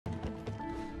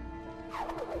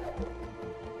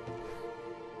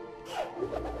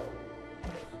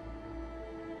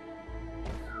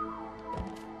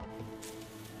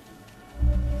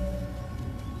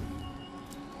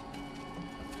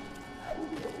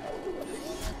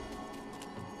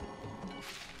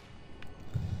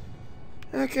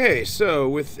Okay, so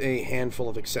with a handful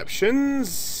of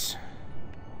exceptions,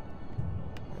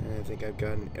 I think I've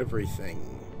gotten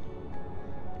everything.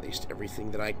 At least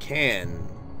everything that I can,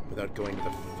 without going to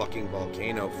the fucking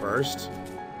volcano first.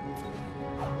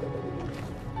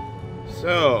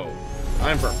 So,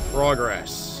 time for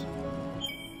progress.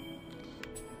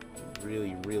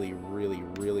 Really, really, really,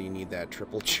 really need that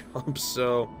triple jump,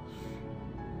 so...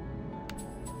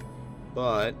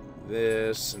 But,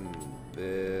 this, and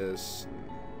this...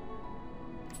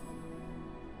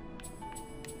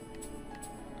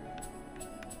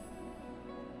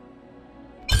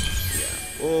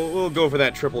 We'll go for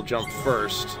that triple jump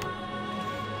first.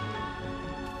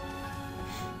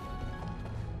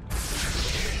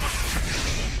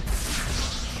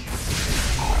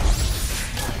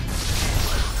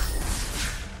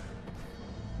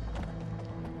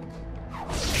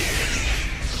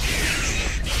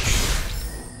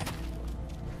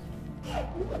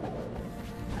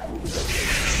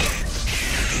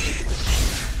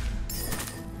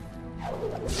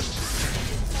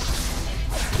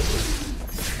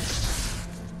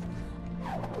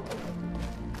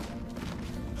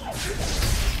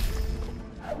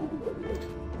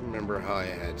 Remember how I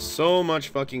had so much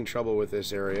fucking trouble with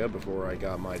this area before I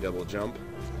got my double jump.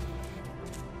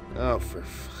 Oh, for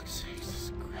fuck's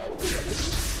sake.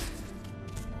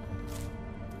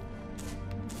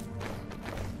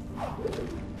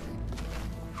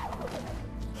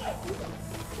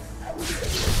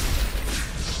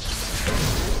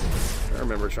 I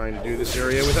remember trying to do this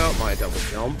area without my double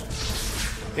jump.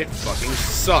 It fucking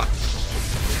sucked.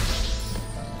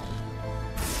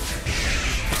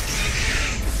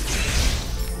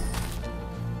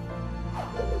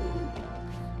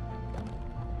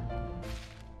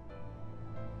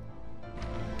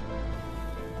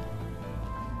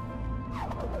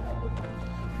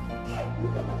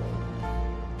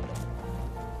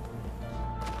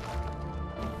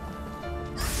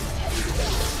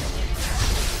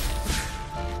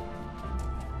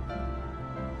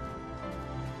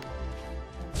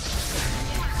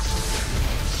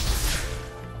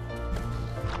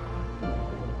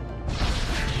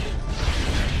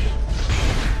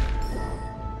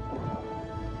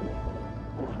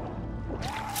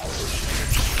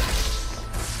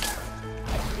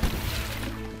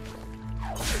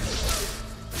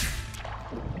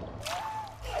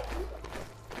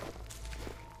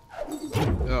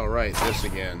 Oh, right, this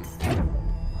again.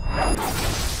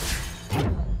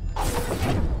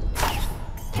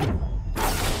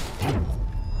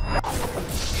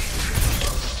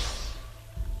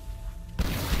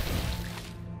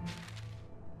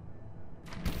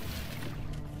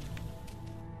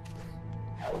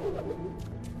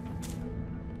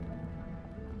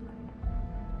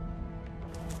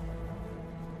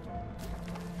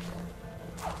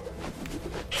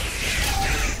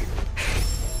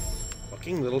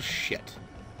 Fucking little shit.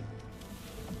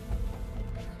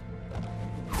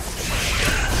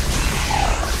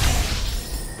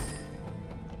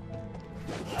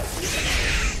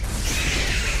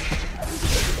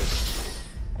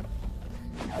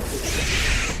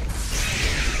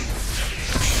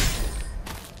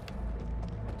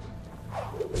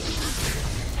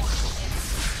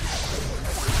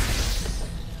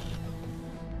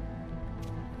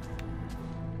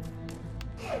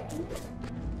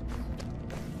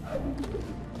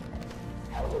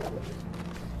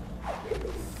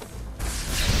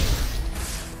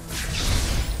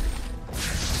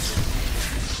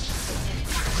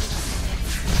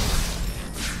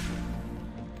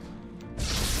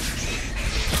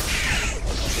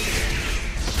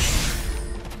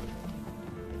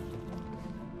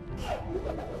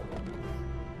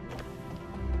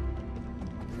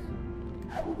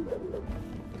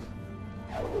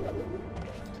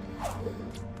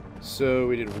 So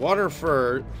we did water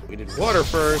first.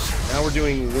 Now we're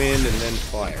doing wind and then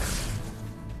fire.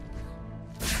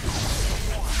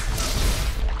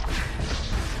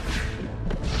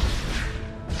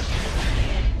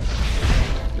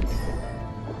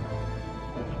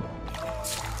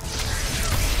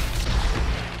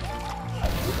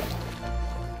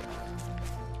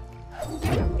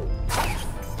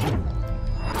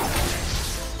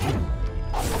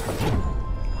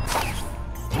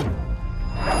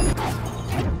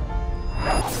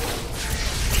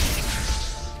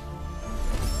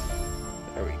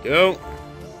 Go.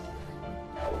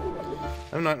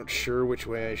 I'm not sure which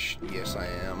way I should. Yes, I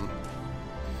am.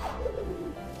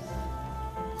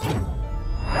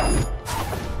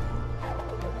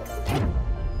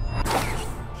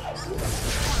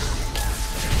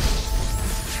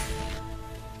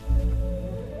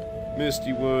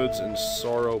 Misty Woods and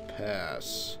Sorrow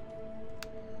Pass.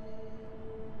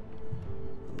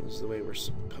 This is the way we're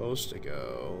supposed to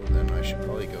go. Then I should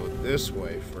probably go this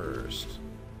way first.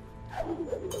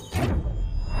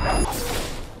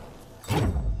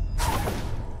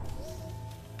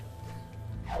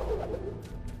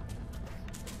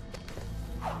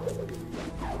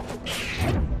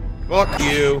 Fuck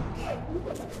you!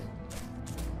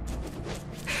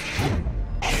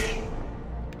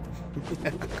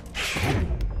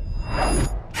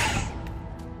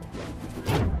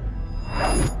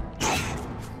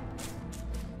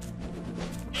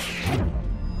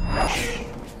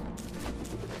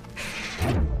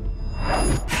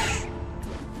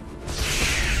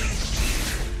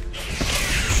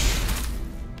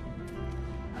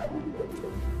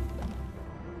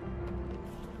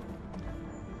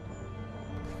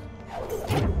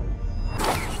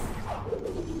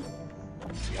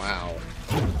 Wow.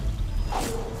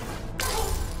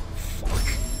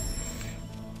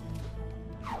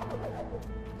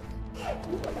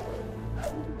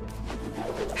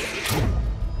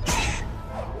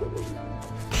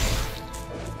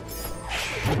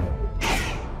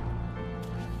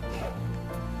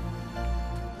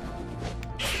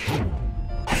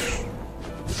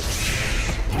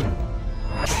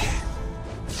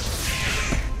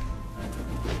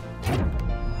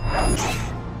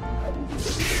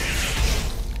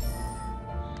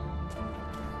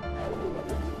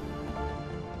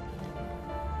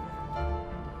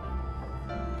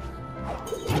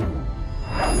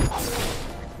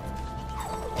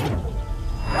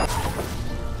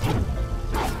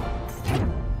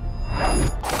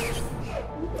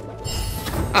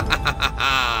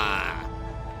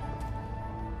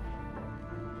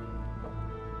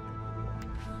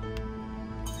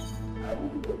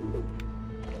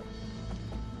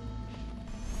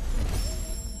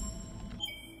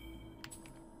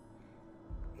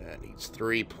 That needs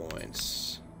 3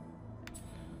 points.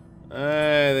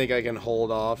 I think I can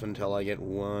hold off until I get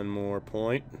 1 more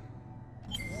point.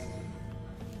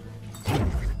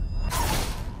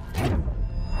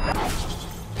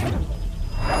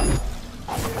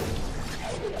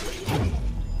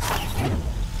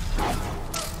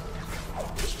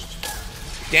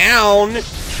 Down!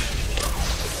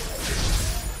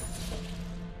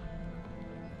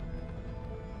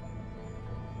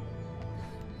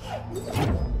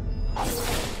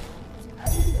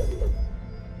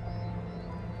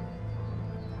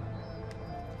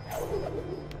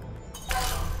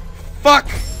 Fuck!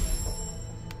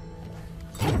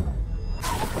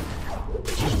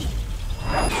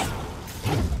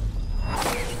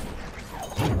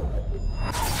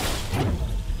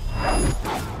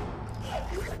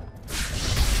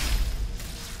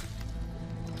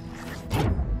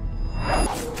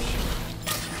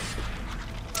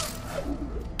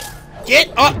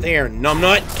 Get up there,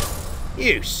 numbnut!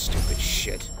 You stupid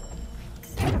shit.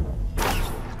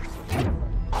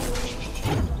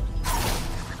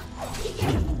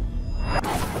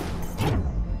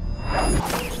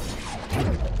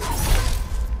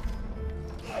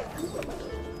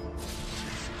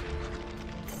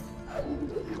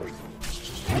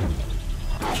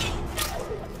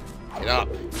 Get up.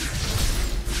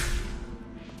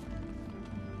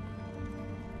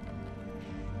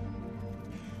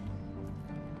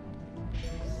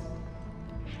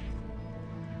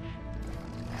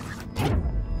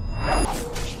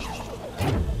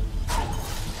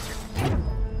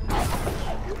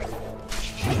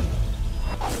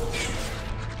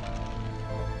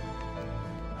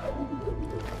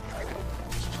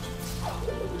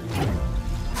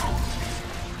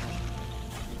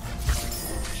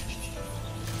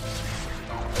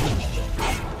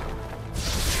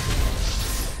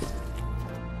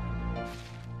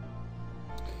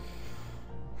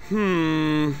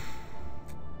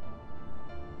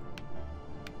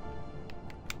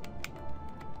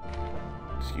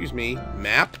 Excuse me,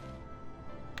 map?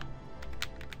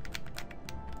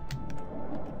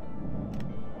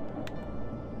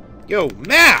 Yo,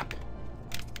 map!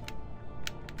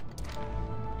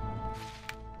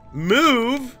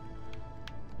 Move!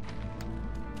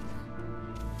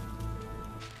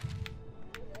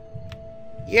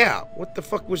 Yeah, what the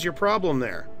fuck was your problem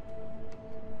there?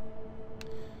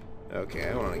 Okay,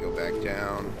 I want to go back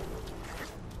down.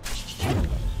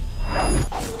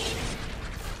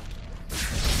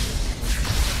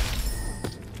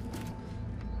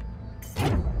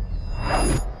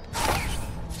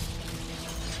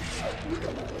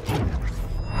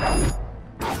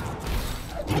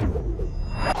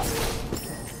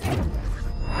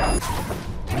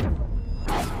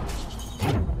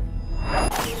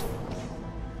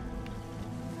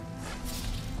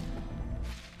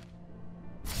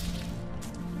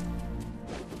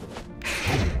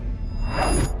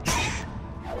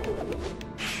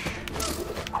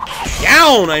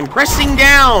 down! I'm pressing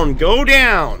down! Go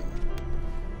down!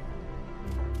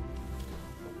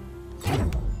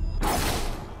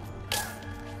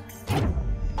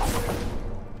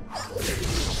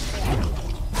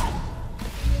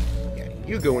 Yeah,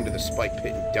 you go into the spike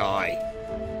pit and die.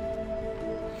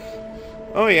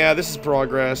 Oh yeah, this is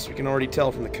progress. We can already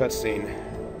tell from the cutscene.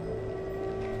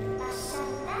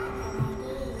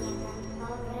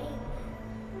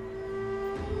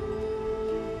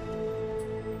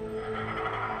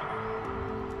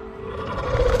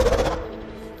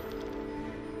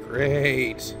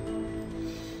 Great.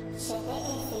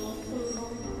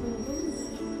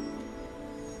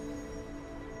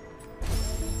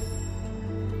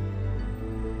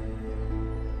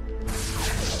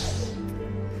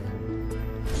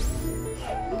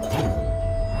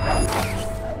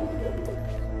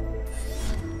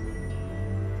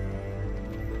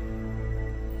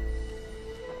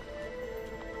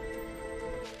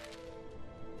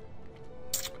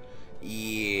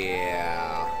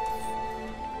 Yeah.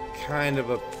 Kind of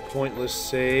a pointless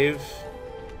save.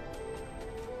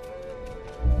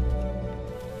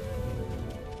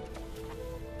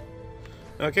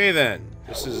 Okay then.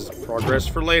 This is progress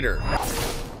for later.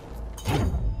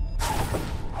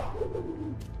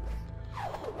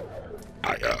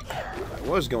 I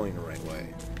was going the right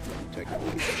way,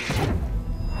 technically.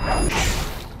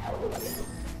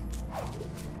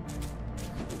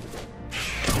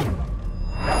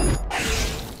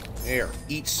 There,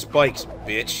 eat spikes,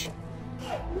 bitch.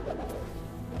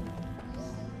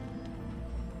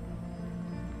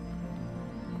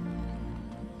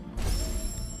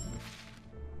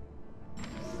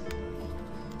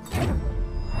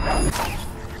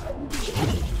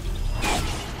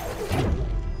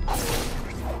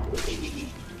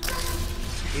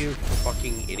 You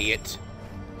fucking idiot.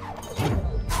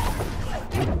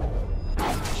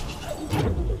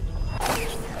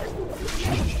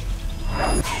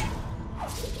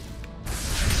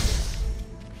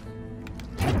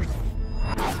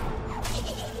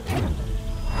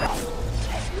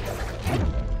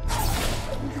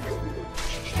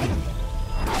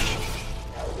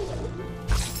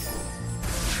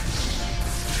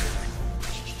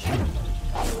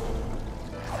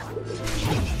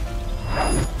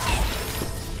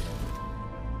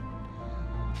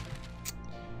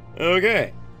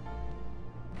 Okay.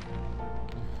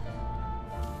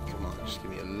 Come on, just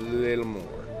give me a little more.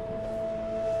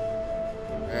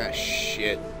 Ah,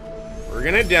 shit. We're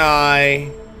gonna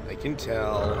die. I can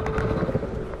tell.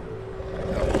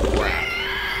 Oh,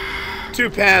 crap. 2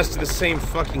 paths to the same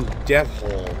fucking death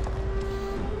hole.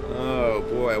 Oh,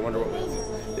 boy, I wonder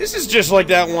what... This is just like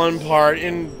that one part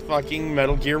in fucking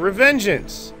Metal Gear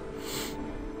Revengeance.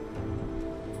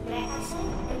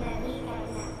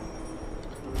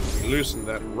 Loosen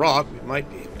that rock, we might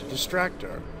be able to distract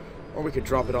her. Or we could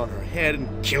drop it on her head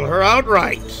and kill her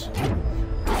outright.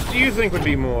 Which do you think would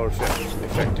be more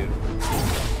effective?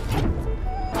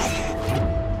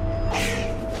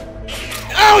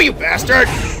 Oh, you bastard!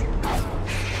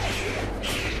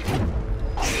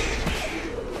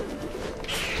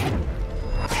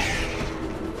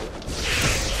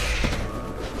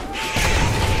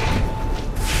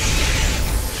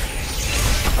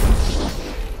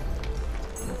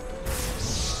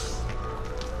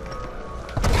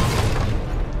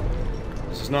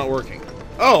 Not working.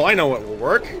 Oh, I know what will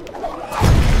work.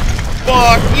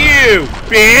 Fuck you,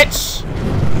 bitch!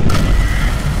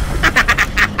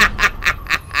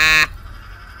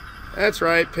 That's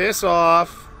right, piss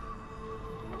off.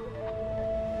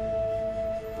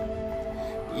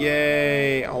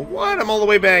 Yay. Oh, what? I'm all the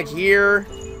way back here?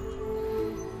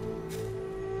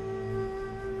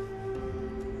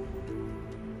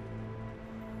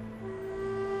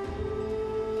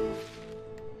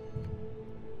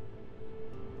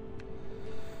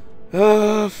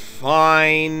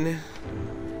 Fine.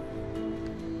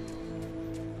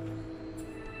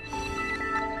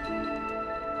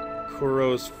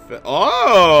 Kuro's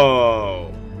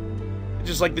oh!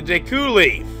 Just like the Deku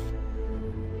leaf.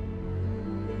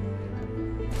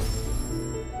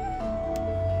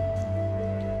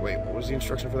 Wait, what was the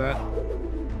instruction for that?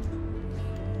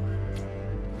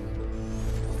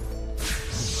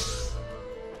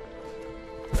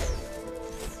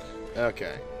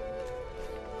 Okay.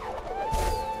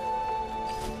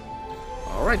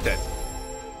 Alright then.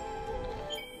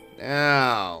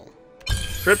 Now,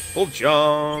 triple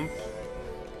jump.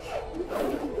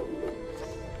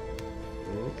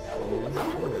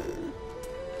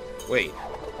 Wait.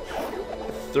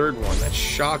 The third one, that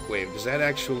shockwave, does that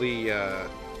actually,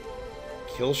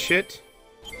 kill shit?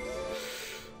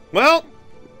 Well,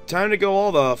 time to go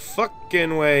all the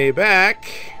fucking way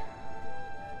back.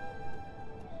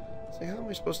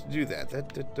 I supposed to do that?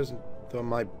 That doesn't...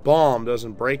 my bomb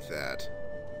doesn't break that.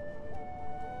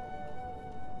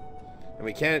 And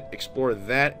we can't explore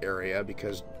that area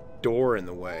because door in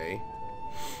the way.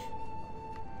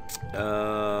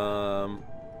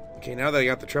 Okay, now that I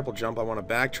got the triple jump, I want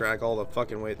to backtrack all the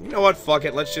fucking way. You know what? Fuck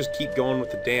it. Let's just keep going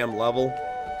with the damn level.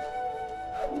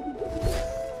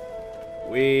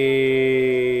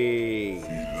 Whee!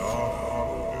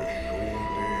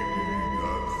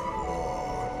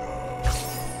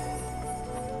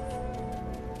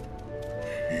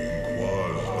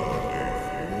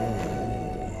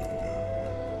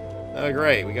 Oh,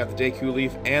 great. We got the Deku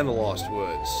Leaf and the Lost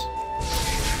Woods.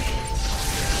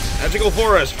 Magical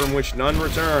forest from which none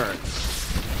return.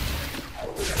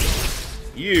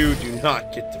 You do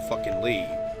not get to fucking leave.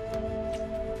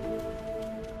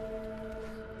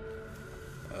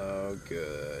 Oh,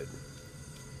 good.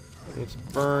 It's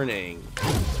burning.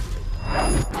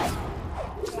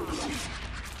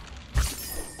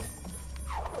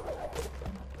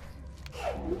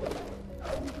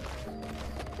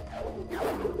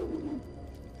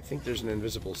 I think there's an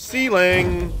invisible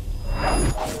ceiling.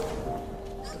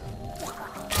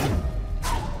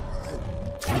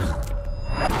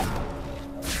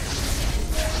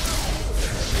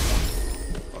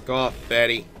 Fuck off,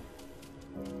 fatty.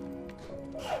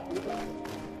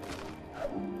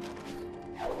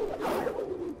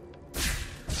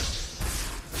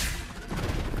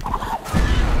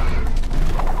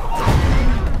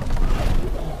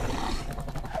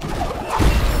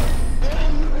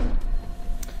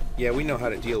 Yeah, we know how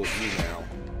to deal with you now.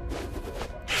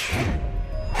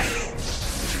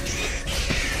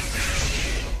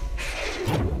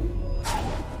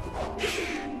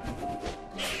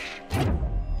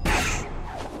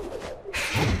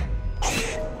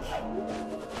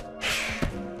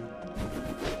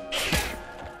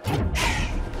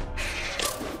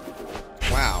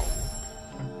 Wow.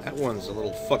 That one's a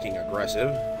little fucking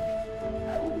aggressive.